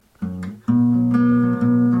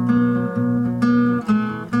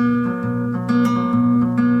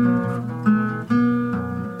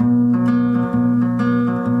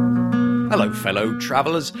fellow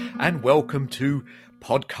travellers, and welcome to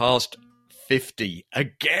Podcast 50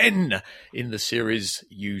 again in the series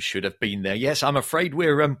You Should Have Been There. Yes, I'm afraid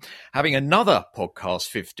we're having another Podcast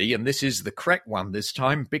 50, and this is the correct one this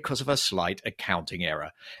time because of a slight accounting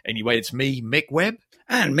error. Anyway, it's me, Mick Webb.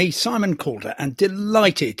 And me, Simon Calder, and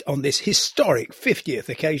delighted on this historic 50th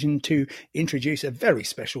occasion to introduce a very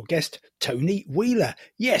special guest, Tony Wheeler.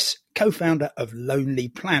 Yes, co-founder of Lonely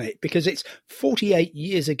Planet, because it's 48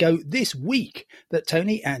 years ago this week that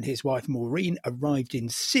Tony and his wife Maureen arrived in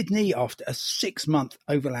Sydney after a 6-month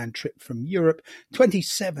overland trip from Europe.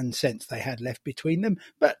 27 cents they had left between them,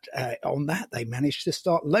 but on that they managed to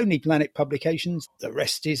start Lonely Planet Publications. The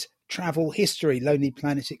rest is travel history. Lonely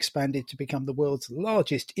Planet expanded to become the world's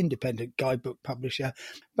largest independent guidebook publisher.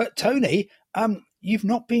 But Tony, you've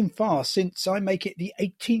not been far since I make it the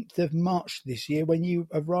 18th of March this year when you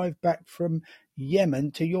arrived back from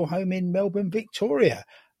Yemen to your home in Melbourne, Victoria.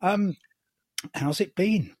 How's it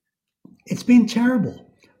been? It's been terrible.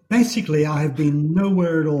 Basically, I have been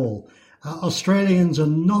nowhere at all. Australians are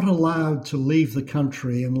not allowed to leave the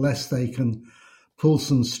country unless they can pull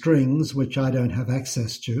some strings, which I don't have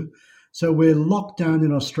access to. So we're locked down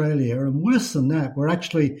in Australia, and worse than that, we're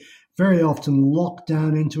actually very often locked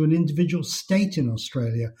down into an individual state in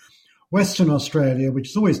Australia. Western Australia, which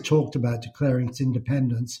is always talked about declaring its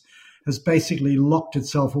independence, has basically locked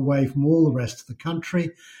itself away from all the rest of the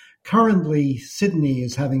country. Currently, Sydney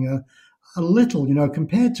is having a little,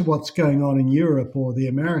 compared to what's going on in Europe or the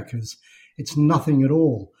Americas, it's nothing at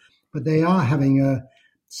all. But they are having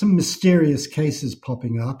some mysterious cases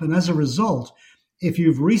popping up. And as a result, if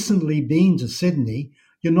you've recently been to Sydney,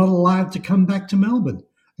 you're not allowed to come back to Melbourne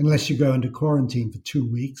unless you go into quarantine for 2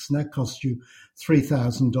 weeks. And that costs you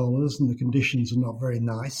 $3,000 and the conditions are not very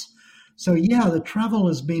nice. So, yeah, the travel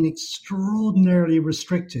has been extraordinarily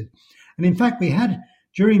restricted. And in fact, we had,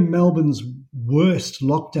 during Melbourne's worst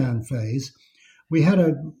lockdown phase, we had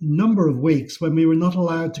a number of weeks when we were not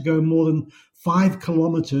allowed to go more than 5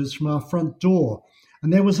 kilometres from our front door.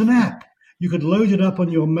 And there was an app. You could load it up on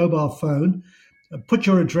your mobile phone, put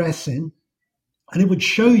your address in, and it would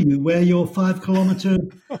show you where your 5-kilometre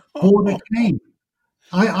border came.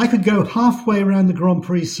 I could go halfway around the Grand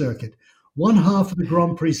Prix circuit. One half of the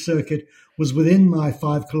Grand Prix circuit was within my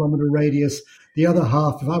 5-kilometre radius. The other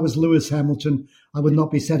half, if I was Lewis Hamilton, I would not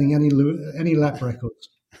be setting any lap records.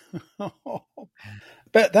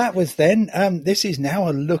 But that was then. This is now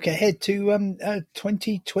a look ahead to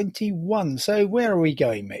 2021. So where are we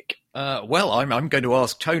going, Mick? Well, I'm going to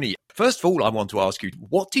ask Tony. First of all, I want to ask you,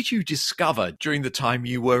 what did you discover during the time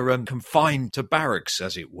you were confined to barracks,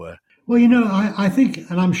 as it were? Well, I think,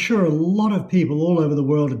 and I'm sure a lot of people all over the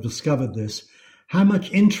world have discovered this, how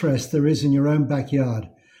much interest there is in your own backyard.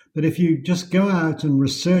 That if you just go out and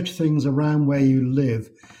research things around where you live,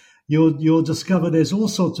 you'll discover there's all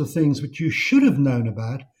sorts of things which you should have known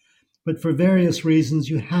about, but for various reasons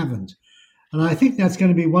you haven't. And I think that's going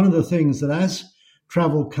to be one of the things that as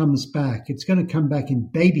travel comes back, it's going to come back in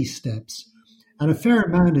baby steps. And a fair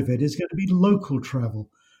amount of it is going to be local travel.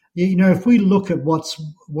 If we look at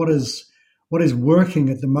what is working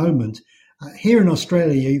at the moment, here in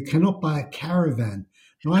Australia, you cannot buy a caravan.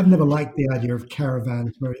 Now, I've never liked the idea of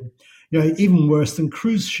caravans, even worse than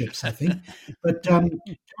cruise ships, I think. But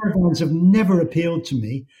caravans have never appealed to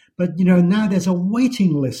me. But, now there's a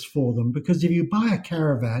waiting list for them because if you buy a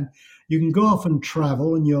caravan, you can go off and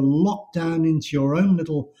travel and you're locked down into your own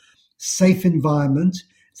little safe environment.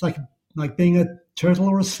 It's like being a turtle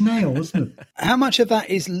or a snail, isn't it? How much of that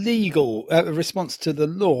is legal response to the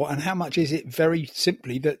law, and how much is it very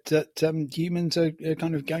simply that humans are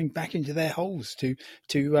kind of going back into their holes to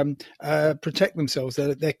protect themselves,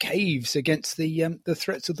 their caves against the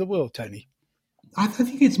threats of the world, Tony? I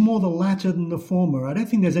think it's more the latter than the former. I don't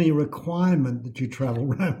think there's any requirement that you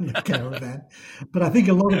travel around in a caravan. But I think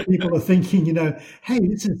a lot of people are thinking, hey,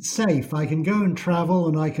 this is safe. I can go and travel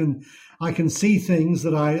and I can see things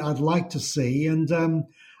that I'd like to see. And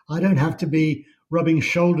I don't have to be rubbing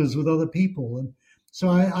shoulders with other people. And so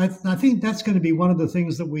I think that's going to be one of the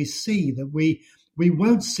things that we see, that we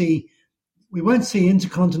won't see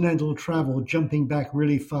intercontinental travel jumping back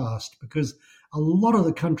really fast because a lot of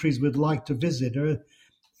the countries we'd like to visit are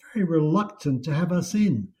very reluctant to have us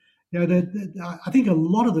in. I think a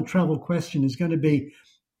lot of the travel question is going to be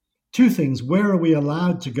two things. Where are we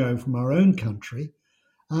allowed to go from our own country?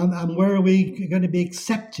 And where are we going to be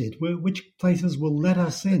accepted? Which places will let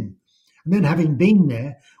us in? And then having been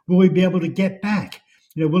there, will we be able to get back?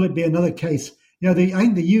 Will it be another case? I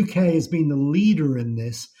think the UK has been the leader in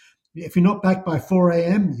this. If you're not back by 4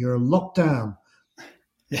 a.m., you're locked down.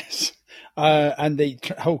 Yes. and the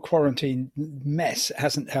whole quarantine mess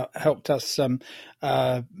hasn't helped us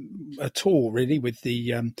at all, really, with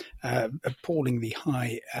the appallingly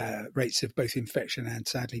high rates of both infection and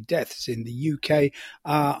sadly deaths in the UK.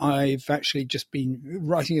 I've actually just been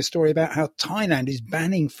writing a story about how Thailand is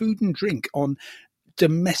banning food and drink on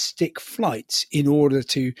domestic flights in order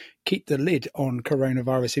to keep the lid on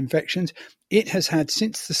coronavirus infections. It has had,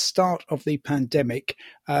 since the start of the pandemic,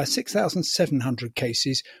 6,700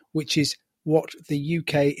 cases, which is what the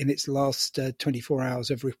UK in its last 24 hours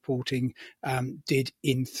of reporting did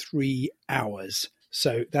in 3 hours.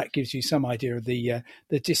 So that gives you some idea of the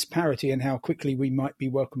disparity and how quickly we might be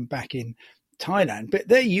welcomed back in Thailand. But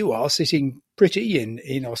there you are, sitting pretty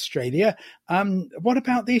in Australia. What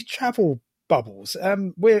about these travel bubbles?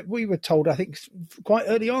 We were told, I think, quite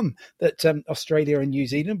early on that Australia and New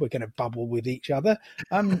Zealand were going to bubble with each other.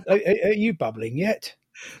 Are you bubbling yet?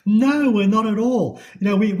 No, we're not at all.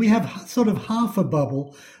 We have sort of half a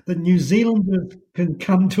bubble that New Zealanders can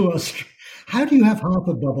come to Australia. How do you have half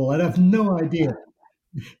a bubble? I have no idea.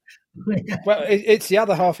 Well, it's the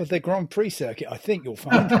other half of the Grand Prix circuit, I think you'll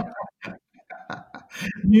find.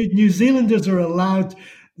 New Zealanders are allowed.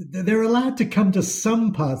 They're allowed to come to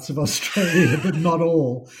some parts of Australia, but not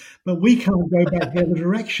all. But we can't go back the other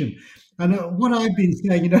direction. And what I've been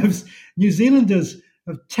saying, New Zealanders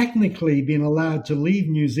have technically been allowed to leave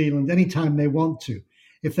New Zealand anytime they want to.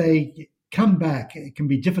 If they come back, it can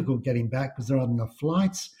be difficult getting back because there aren't enough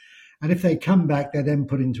flights. And if they come back, they're then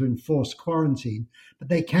put into enforced quarantine. But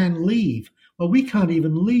they can leave. Well, we can't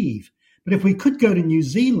even leave. But if we could go to New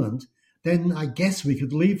Zealand, then I guess we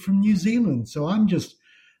could leave from New Zealand. So I'm just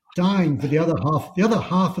dying for the other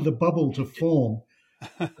half of the bubble to form.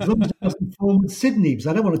 As long as it doesn't form with Sydney, because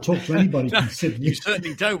I don't want to talk to anybody from Sydney. You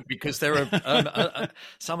certainly don't, because there are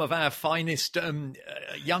some of our finest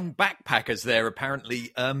young backpackers there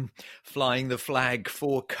apparently flying the flag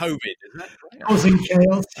for COVID. Is that right? Causing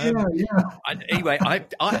chaos. Yeah. Anyway,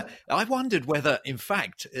 I wondered whether, in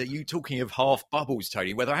fact, you talking of half bubbles,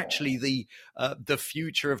 Tony, whether actually the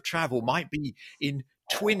future of travel might be in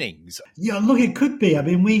twinnings. Yeah, look, it could be. I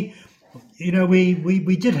mean, we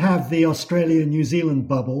did have the Australia-New Zealand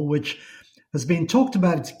bubble, which has been talked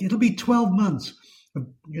about. It'll be 12 months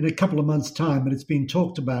in a couple of months' time, but it's been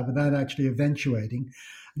talked about without actually eventuating.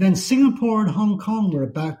 Then Singapore and Hong Kong were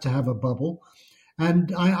about to have a bubble.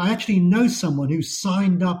 And I actually know someone who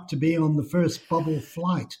signed up to be on the first bubble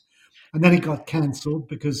flight. And then it got cancelled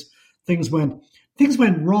because things went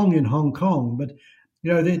wrong in Hong Kong. But,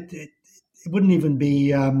 it wouldn't even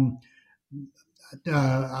be a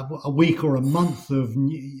week or a month of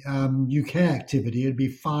UK activity. It'd be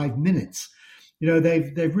 5 minutes.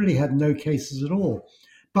 They've really had no cases at all.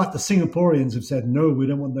 But the Singaporeans have said, no, we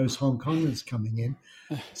don't want those Hong Kongers coming in.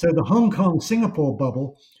 So the Hong Kong-Singapore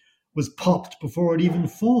bubble was popped before it even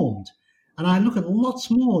formed. And I look at lots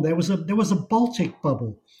more. There was a Baltic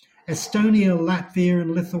bubble. Estonia, Latvia,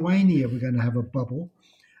 and Lithuania were going to have a bubble.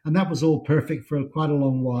 And that was all perfect for quite a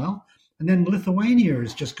long while. And then Lithuania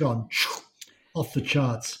has just gone off the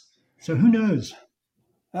charts. So who knows?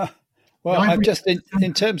 Well, I'm just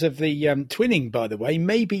in terms of the twinning, by the way,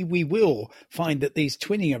 maybe we will find that these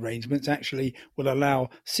twinning arrangements actually will allow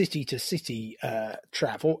city-to-city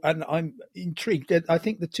travel. And I'm intrigued. I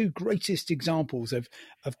think the two greatest examples of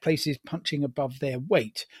places punching above their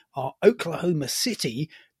weight are Oklahoma City,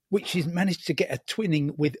 which has managed to get a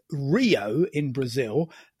twinning with Rio in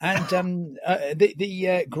Brazil, and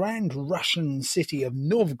the grand Russian city of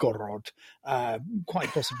Novgorod, quite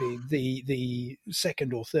possibly the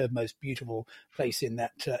second or third most beautiful place in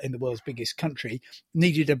the world's biggest country,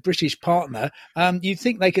 needed a British partner. You'd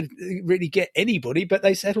think they could really get anybody, but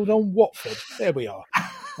they settled on Watford. There we are.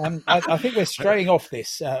 I think we're straying off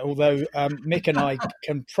this, although Mick and I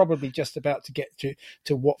can probably just about to get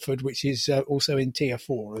to Watford, which is also in Tier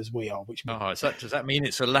 4 as we are. Does that mean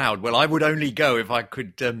it's allowed? Well, I would only go if I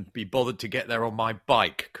could be bothered to get there on my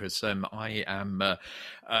bike, because I am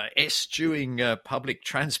eschewing public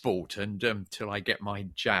transport until I get my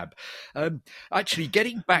jab. Actually,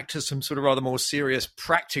 getting back to some sort of rather more serious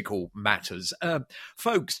practical matters,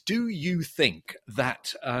 folks, do you think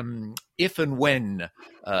that if and when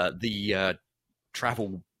the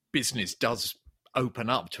travel business does open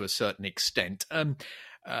up to a certain extent,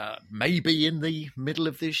 maybe in the middle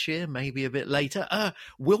of this year, maybe a bit later,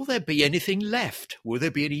 will there be anything left? Will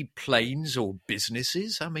there be any planes or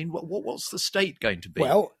businesses? I mean, what's the state going to be?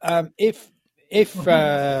 Well, if if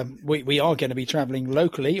we are going to be travelling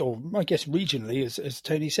locally, or I guess regionally, as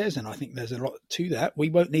Tony says, and I think there's a lot to that, we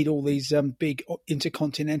won't need all these big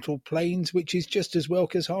intercontinental planes, which is just as well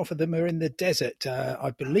because half of them are in the desert.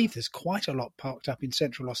 I believe there's quite a lot parked up in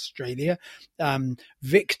Central Australia.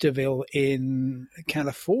 Victorville in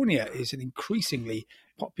California is an increasingly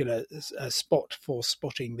popular spot for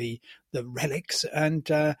spotting the relics, and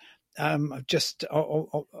just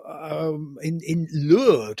in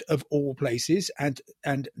Lourdes of all places, and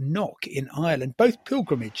Knock in Ireland, both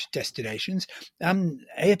pilgrimage destinations.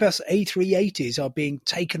 Airbus A380s are being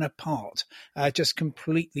taken apart, just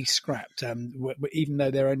completely scrapped, even though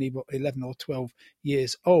they're only 11 or 12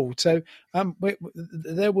 years old. So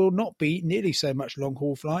there will not be nearly so much long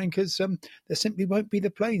haul flying because there simply won't be the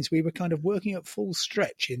planes. We were kind of working at full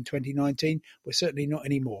stretch in 2019. We're certainly not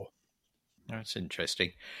anymore. That's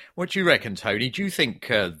interesting. What do you reckon, Tony? Do you think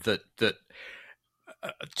that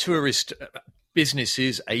tourist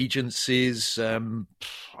businesses, agencies,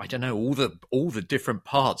 I don't know, all the different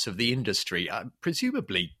parts of the industry,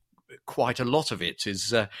 presumably quite a lot of it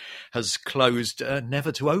has closed,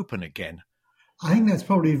 never to open again? I think that's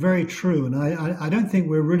probably very true, and I don't think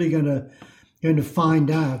we're really going to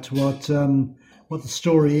find out what the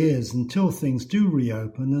story is until things do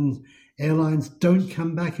reopen and airlines don't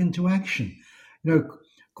come back into action.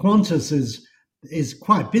 Qantas is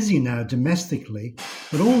quite busy now domestically,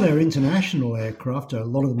 but all their international aircraft, a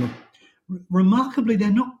lot of them, remarkably,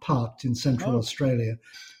 they're not parked in Central Australia.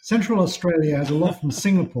 Central Australia has a lot from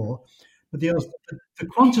Singapore, but the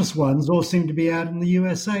Qantas ones all seem to be out in the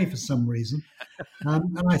USA for some reason.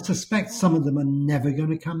 And I suspect some of them are never going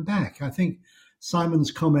to come back. I think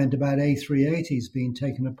Simon's comment about A380s being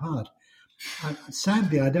taken apart,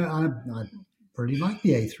 sadly, I really like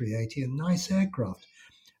the A380, a nice aircraft,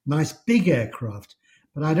 nice big aircraft,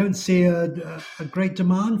 but I don't see a great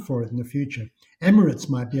demand for it in the future. Emirates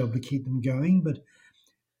might be able to keep them going, but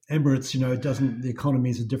Emirates, the economy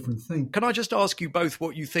is a different thing. Can I just ask you both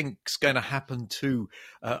what you think's going to happen to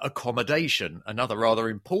accommodation, another rather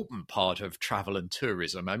important part of travel and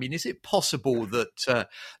tourism? I mean, is it possible that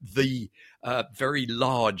the very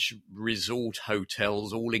large resort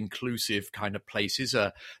hotels, all-inclusive kind of places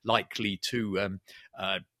are likely to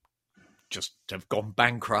just have gone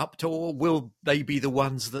bankrupt, or will they be the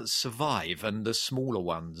ones that survive, and the smaller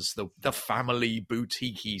ones, the family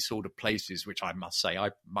boutique-y sort of places, which I must say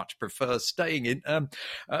I much prefer staying in,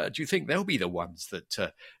 do you think they'll be the ones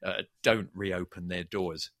that don't reopen their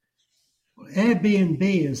doors?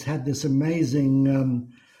 Airbnb has had this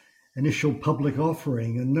amazing initial public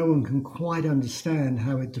offering, and no one can quite understand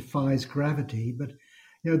how it defies gravity, but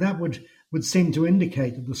that would seem to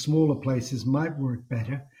indicate that the smaller places might work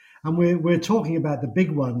better. And we're talking about the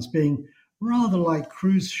big ones being rather like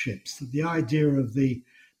cruise ships, that the idea of the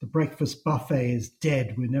breakfast buffet is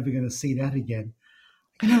dead. We're never going to see that again.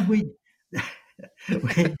 I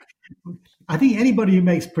think anybody who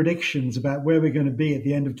makes predictions about where we're going to be at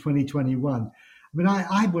the end of 2021,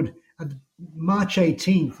 I would, March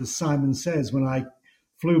 18th, as Simon says, when I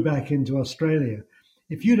flew back into Australia,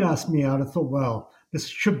 if you'd asked me, I'd have thought, well, this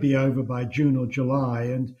should be over by June or July,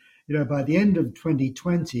 and by the end of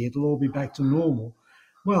 2020, it'll all be back to normal.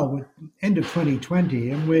 Well, we're end of 2020,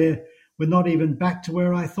 and we're not even back to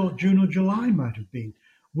where I thought June or July might have been.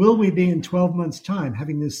 Will we be in 12 months' time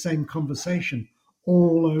having this same conversation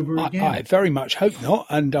all over again? I very much hope not,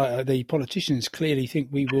 and the politicians clearly think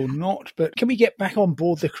we will not. But can we get back on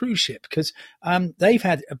board the cruise ship? Because they've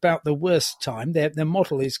had about the worst time. Their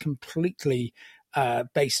model is completely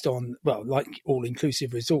based on, like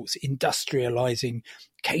all-inclusive resorts, industrializing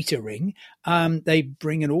catering. They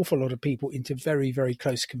bring an awful lot of people into very, very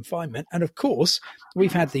close confinement. And of course,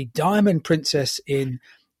 we've had the Diamond Princess in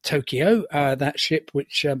Tokyo, that ship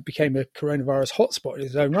which became a coronavirus hotspot in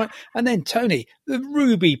its own right. And then, Tony, the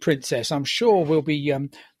Ruby Princess, I'm sure will be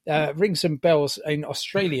ring some bells in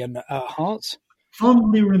Australian hearts.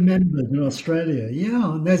 Fondly remembered in Australia,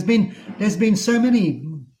 yeah. There's been so many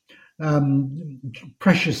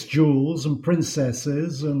precious jewels and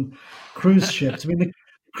princesses and cruise ships. The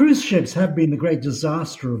cruise ships have been the great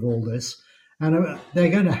disaster of all this, and they're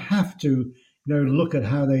going to have to, look at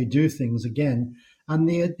how they do things again. And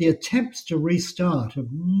the attempts to restart have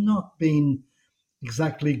not been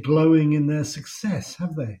exactly glowing in their success,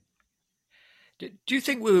 have they? Do you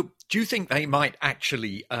think they might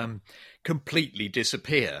actually completely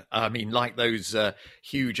disappear? I mean, like those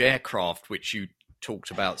huge aircraft which you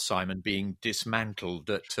talked about, Simon, being dismantled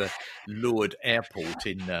at Lourdes Airport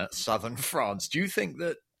in southern France. Do you think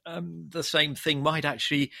that the same thing might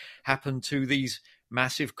actually happen to these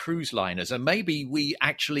massive cruise liners. And maybe we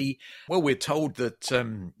actually, well, we're told that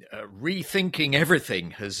rethinking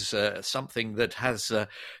everything has something that has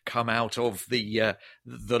come out of the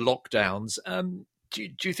lockdowns. Do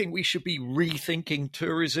you think we should be rethinking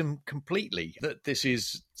tourism completely? That this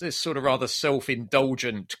is this sort of rather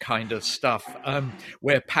self-indulgent kind of stuff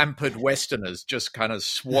where pampered Westerners just kind of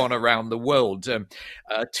swan around the world,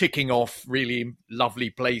 ticking off really lovely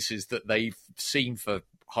places that they've seen for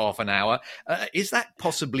half an hour. Is that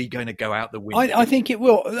possibly going to go out the window? I think it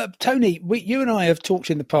will. Tony, you and I have talked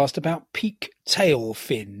in the past about peak tail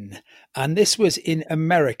fin, and this was in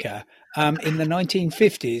America in the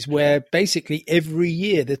 1950s, where basically every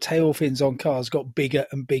year the tail fins on cars got bigger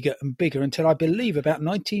and bigger and bigger until I believe about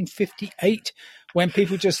 1958, when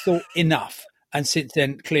people just thought enough. And since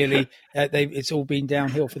then, clearly, it's all been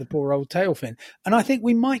downhill for the poor old tail fin. And I think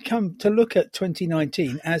we might come to look at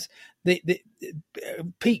 2019 as the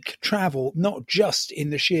peak travel, not just in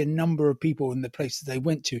the sheer number of people and the places they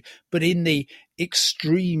went to, but in the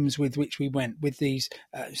extremes with which we went, with these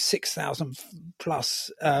 6,000 plus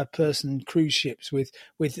person cruise ships, with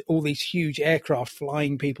all these huge aircraft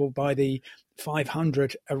flying people by the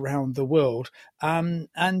 500 around the world.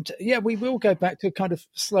 And yeah, we will go back to kind of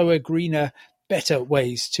slower, greener, better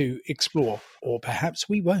ways to explore, or perhaps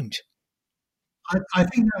we won't. I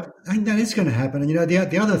think that is going to happen. And,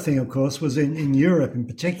 the other thing, of course, was in Europe in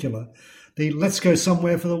particular, the let's go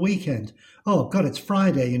somewhere for the weekend. Oh, God, it's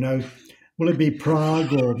Friday, Will it be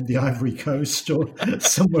Prague or the Ivory Coast or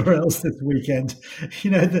somewhere else this weekend?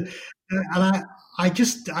 And I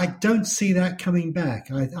don't see that coming back.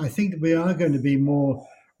 I think that we are going to be more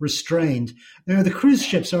restrained. The cruise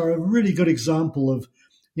ships are a really good example of,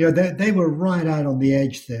 they were right out on the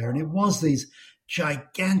edge there. And it was these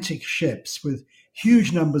gigantic ships with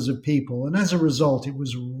huge numbers of people. And as a result, it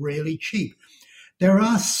was really cheap. There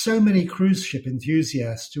are so many cruise ship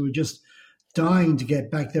enthusiasts who are just dying to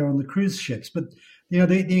get back there on the cruise ships. But,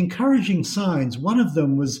 the encouraging signs, one of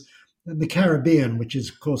them was the Caribbean, which is,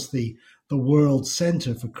 of course, the world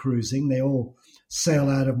center for cruising. They all sail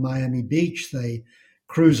out of Miami Beach. They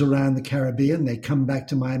cruise around the Caribbean. They come back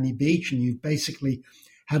to Miami Beach, and you've basically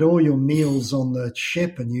had all your meals on the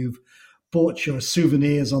ship, and you've bought your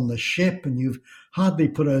souvenirs on the ship, and you've hardly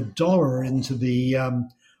put $1 into the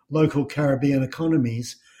local Caribbean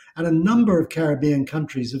economies. And a number of Caribbean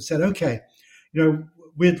countries have said, okay,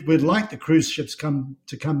 we'd like the cruise ships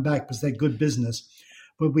to come back because they're good business,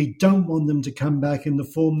 but we don't want them to come back in the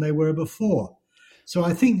form they were before. So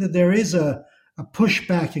I think that there is a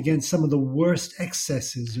pushback against some of the worst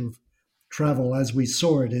excesses of travel as we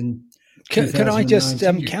saw it in Can I just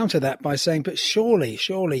counter that by saying, but surely,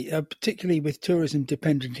 particularly with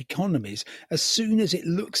tourism-dependent economies, as soon as it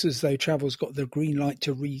looks as though travel's got the green light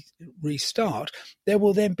to restart, there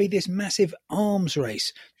will then be this massive arms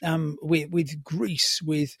race with Greece,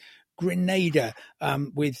 with Grenada,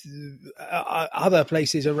 with other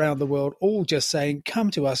places around the world, all just saying, come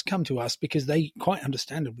to us, because they quite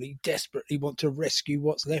understandably desperately want to rescue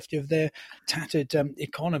what's left of their tattered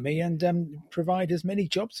economy and provide as many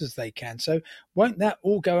jobs as they can. So won't that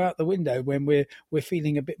all go out the window when we're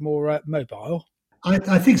feeling a bit more mobile?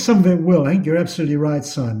 I think some of it will. I think you're absolutely right,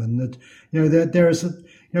 Simon, that there is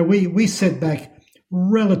we sit back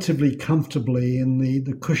relatively comfortably in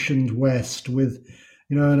the cushioned West with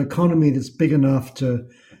an economy that's big enough to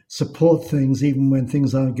support things even when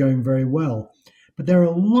things aren't going very well. But there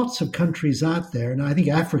are lots of countries out there, and I think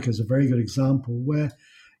Africa is a very good example, where,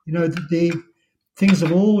 the things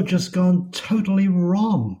have all just gone totally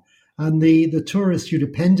wrong. And the tourists you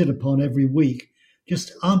depended upon every week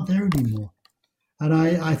just aren't there anymore. And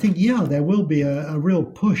I think, there will be a real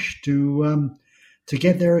push to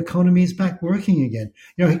get their economies back working again.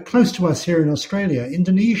 Close to us here in Australia,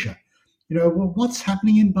 Indonesia, what's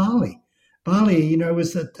happening in Bali? Bali,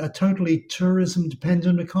 is a totally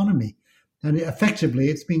tourism-dependent economy, and effectively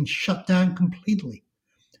it's been shut down completely.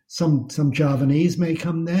 Some Javanese may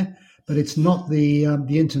come there, but it's not the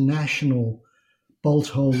international bolt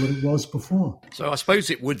hole that it was before. So I suppose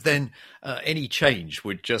it would then, any change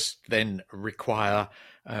would just then require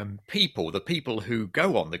the people who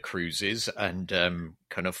go on the cruises and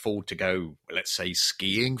can afford to go, let's say,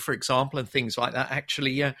 skiing, for example, and things like that,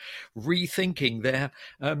 actually rethinking their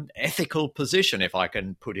ethical position, if I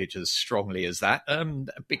can put it as strongly as that,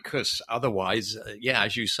 because otherwise,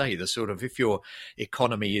 as you say, the sort of, if your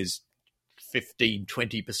economy is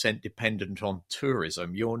 15-20% dependent on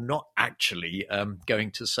tourism, you're not actually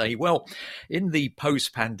going to say, well, in the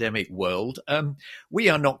post-pandemic world, we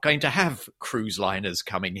are not going to have cruise liners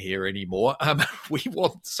coming here anymore. We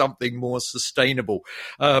want something more sustainable.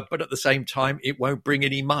 But at the same time, it won't bring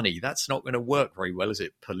any money. That's not going to work very well, is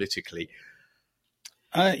it, politically?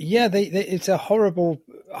 It's a horrible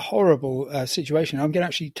situation. I'm going to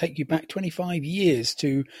actually take you back 25 years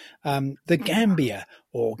to the Gambia,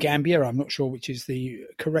 or Gambia. I'm not sure which is the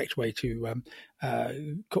correct way to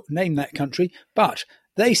name that country, but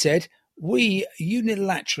they said, we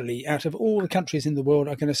unilaterally, out of all the countries in the world,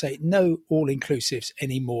 are going to say no all-inclusives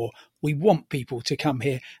anymore. We want people to come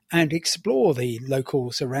here and explore the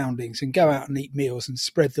local surroundings and go out and eat meals and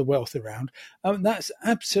spread the wealth around. That's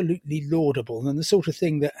absolutely laudable, and the sort of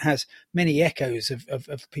thing that has many echoes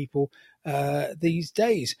of people these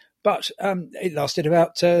days. But it lasted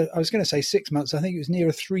about, I was going to say 6 months. I think it was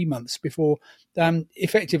nearer 3 months before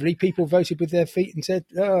effectively people voted with their feet and said,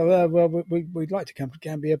 we'd like to come to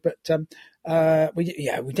Gambia, but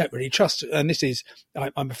we don't really trust. And this is,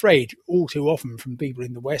 I'm afraid, all too often from people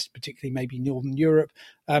in the West, particularly maybe Northern Europe.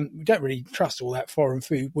 We don't really trust all that foreign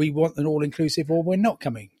food. We want an all-inclusive, or we're not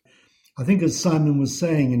coming. I think, as Simon was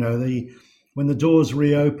saying, when the doors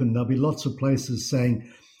reopen, there'll be lots of places saying,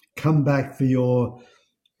 come back for your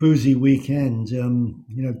boozy weekend,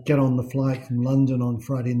 get on the flight from London on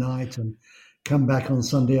Friday night and come back on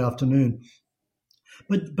Sunday afternoon.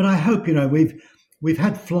 But I hope, we've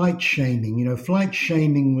had flight shaming. Flight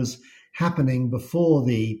shaming was happening before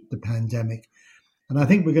the pandemic. And I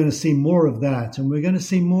think we're going to see more of that, and we're going to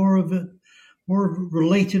see more of it, more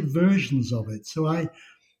related versions of it. So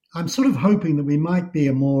I'm sort of hoping that we might be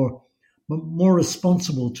a more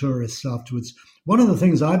responsible tourists afterwards. One of the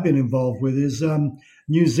things I've been involved with is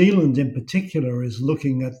New Zealand in particular is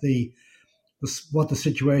looking at what the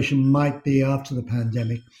situation might be after the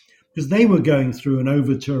pandemic, because they were going through an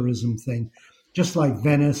over-tourism thing, just like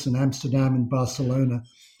Venice and Amsterdam and Barcelona.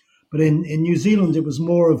 But in New Zealand, it was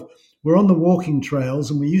more of, we're on the walking trails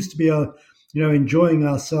and we used to be, enjoying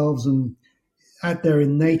ourselves and out there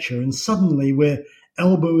in nature. And suddenly we're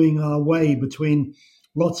elbowing our way between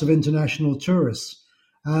lots of international tourists.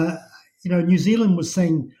 New Zealand was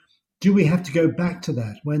saying, do we have to go back to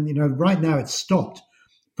that? When, right now it's stopped.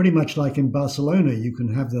 Pretty much like in Barcelona, you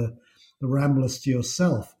can have the ramblers to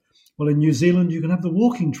yourself. Well, in New Zealand, you can have the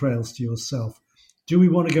walking trails to yourself. Do we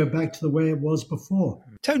want to go back to the way it was before?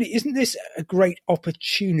 Tony, isn't this a great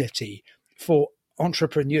opportunity for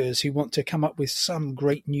entrepreneurs who want to come up with some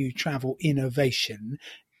great new travel innovation?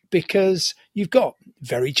 Because you've got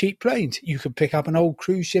very cheap planes. You can pick up an old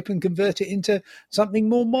cruise ship and convert it into something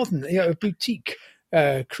more modern, a boutique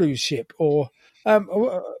cruise ship. Or the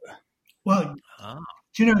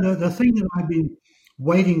thing that I've been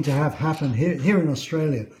waiting to have happen here in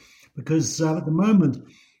Australia, because at the moment,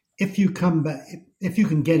 if you come back, if you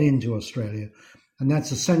can get into Australia, and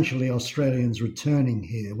that's essentially Australians returning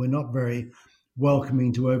here, we're not very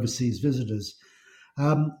welcoming to overseas visitors.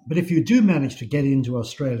 But if you do manage to get into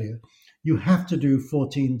Australia, you have to do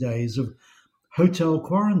 14 days of hotel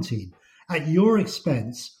quarantine at your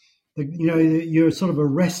expense. You're sort of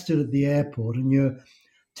arrested at the airport and you're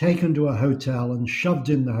taken to a hotel and shoved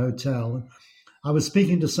in the hotel. And I was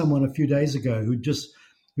speaking to someone a few days ago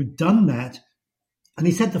who'd done that, and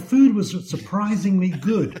he said the food was surprisingly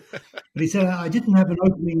good. But he said, I didn't have an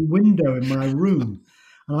opening window in my room,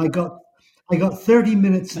 and I got 30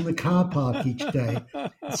 minutes in the car park each day.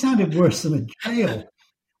 It sounded worse than a jail.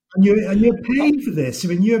 And you're paying for this. I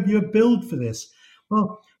mean, you're billed for this.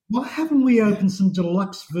 Well, why haven't we opened some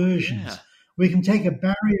deluxe versions? Yeah. We can take a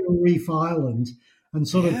barrier reef island and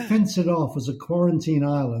sort of fence it off as a quarantine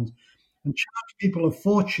island and charge people a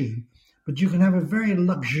fortune, but you can have a very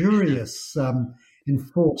luxurious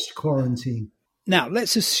enforced quarantine. Now,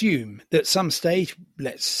 let's assume that some stage,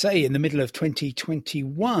 let's say in the middle of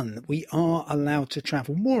 2021, we are allowed to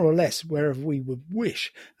travel more or less wherever we would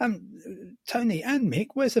wish. Tony and Mick,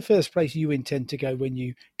 where's the first place you intend to go when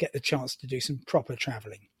you get the chance to do some proper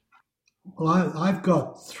travelling? Well, I've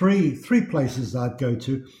got three places I'd go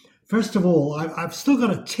to. First of all, I've still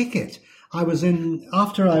got a ticket.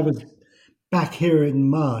 After I was back here in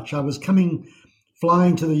March, I was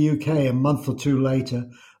flying to the UK a month or two later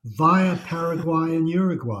via Paraguay and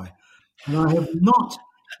Uruguay. And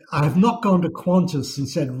I have not gone to Qantas and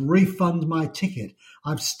said, refund my ticket.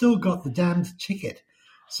 I've still got the damned ticket.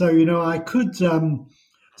 So, I could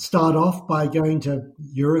start off by going to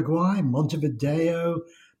Uruguay, Montevideo,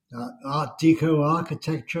 Art Deco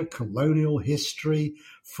architecture, colonial history,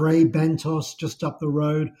 Fray Bentos just up the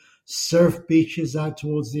road, surf beaches out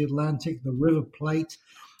towards the Atlantic, the River Plate.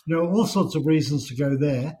 all sorts of reasons to go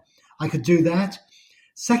there. I could do that.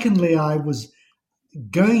 Secondly, I was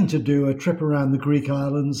going to do a trip around the Greek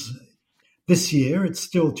islands this year. It's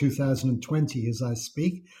still 2020 as I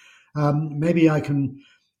speak. Maybe I can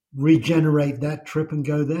regenerate that trip and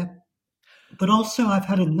go there. But also I've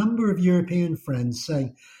had a number of European friends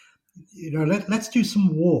saying, let's do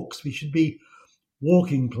some walks. We should be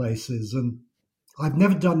walking places. And I've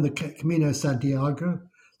never done the Camino Santiago,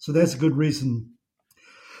 so there's a good reason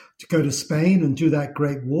to go to Spain and do that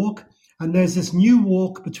great walk. And there's this new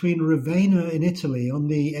walk between Ravenna in Italy on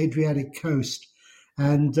the Adriatic coast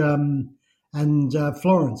and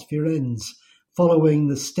Florence, Firenze, following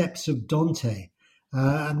the steps of Dante.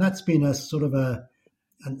 And that's been a sort of a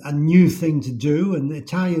new thing to do. And the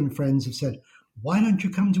Italian friends have said, why don't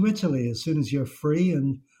you come to Italy as soon as you're free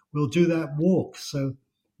and we'll do that walk? So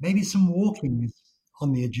maybe some walking is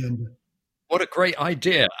on the agenda. What a great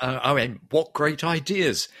idea. What great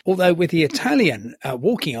ideas. Although with the Italian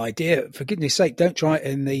walking idea, for goodness sake, don't try it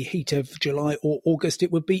in the heat of July or August.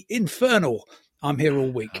 It would be infernal. I'm here all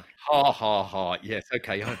week. Ha, ha, ha. Yes,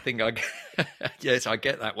 okay. I think yes, I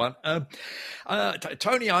get that one.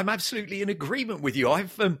 Tony, I'm absolutely in agreement with you.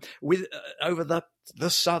 I've over the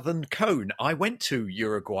Southern Cone. I went to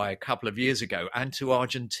Uruguay a couple of years ago and to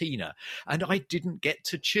Argentina, and I didn't get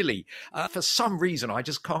to Chile. For some reason, I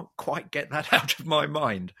just can't quite get that out of my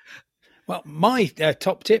mind. Well, my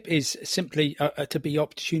top tip is simply to be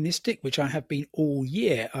opportunistic, which I have been all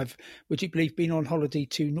year. I've, would you believe, been on holiday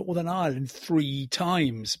to Northern Ireland 3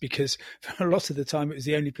 times because for a lot of the time it was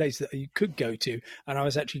the only place that you could go to. And I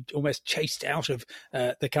was actually almost chased out of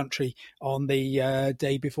the country on the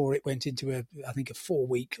day before it went into I think a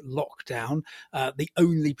 4-week lockdown. The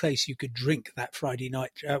only place you could drink that Friday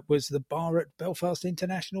night was the bar at Belfast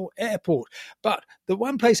International Airport. But the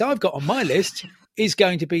one place I've got on my list is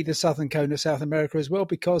going to be the southern cone of South America as well,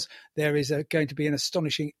 because there is going to be an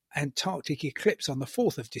astonishing Antarctic eclipse on the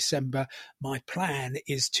 4th of December. My plan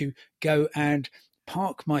is to go and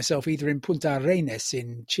park myself either in Punta Arenas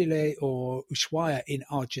in Chile or Ushuaia in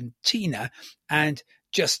Argentina and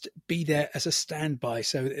just be there as a standby.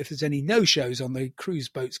 So if there's any no-shows on the cruise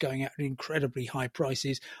boats going out at incredibly high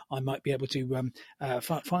prices, I might be able to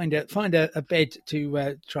find a bed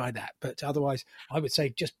to try that. But otherwise, I would say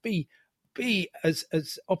just be as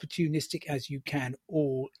opportunistic as you can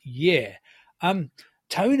all year.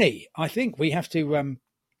 Tony, I think we have to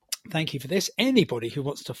thank you for this. Anybody who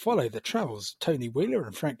wants to follow the travels Tony Wheeler,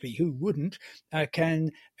 and frankly who wouldn't,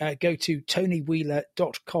 can go to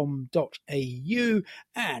tonywheeler.com.au,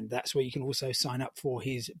 and that's where you can also sign up for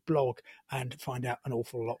his blog and find out an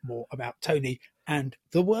awful lot more about Tony and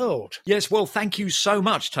the world. Yes, well, thank you so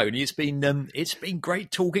much, Tony. It's been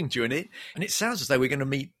great talking to you, and it sounds as though we're going to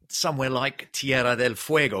meet somewhere like Tierra del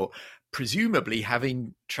Fuego, presumably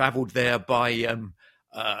having travelled there by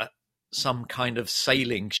some kind of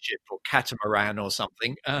sailing ship or catamaran or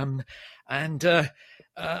something, and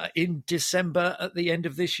in December at the end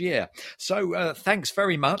of this year. So thanks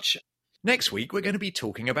very much. Next week, we're going to be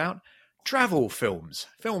talking about travel films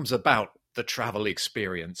about the travel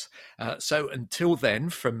experience. So until then,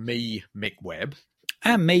 from me, Mick Webb.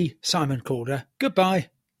 And me, Simon Calder. Goodbye.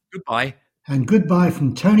 Goodbye. And goodbye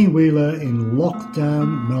from Tony Wheeler in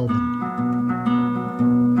lockdown Melbourne.